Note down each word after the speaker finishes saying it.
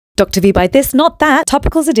Dr. V by this, not that.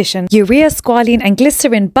 Topicals edition. Urea, squalene, and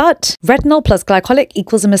glycerin, but retinol plus glycolic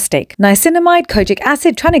equals a mistake. Niacinamide, kojic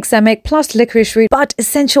acid, tranexamic plus licorice root, but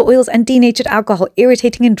essential oils and denatured alcohol,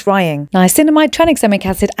 irritating and drying. Niacinamide, tranexamic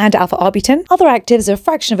acid, and alpha-arbutin. Other actives are a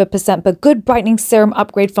fraction of a percent, but good brightening serum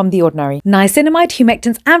upgrade from the ordinary. Niacinamide,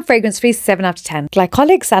 humectants, and fragrance-free, 7 out of 10.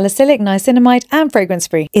 Glycolic, salicylic, niacinamide, and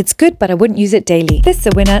fragrance-free. It's good, but I wouldn't use it daily. This is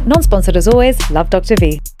a winner, non-sponsored as always. Love Dr.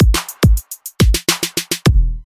 V.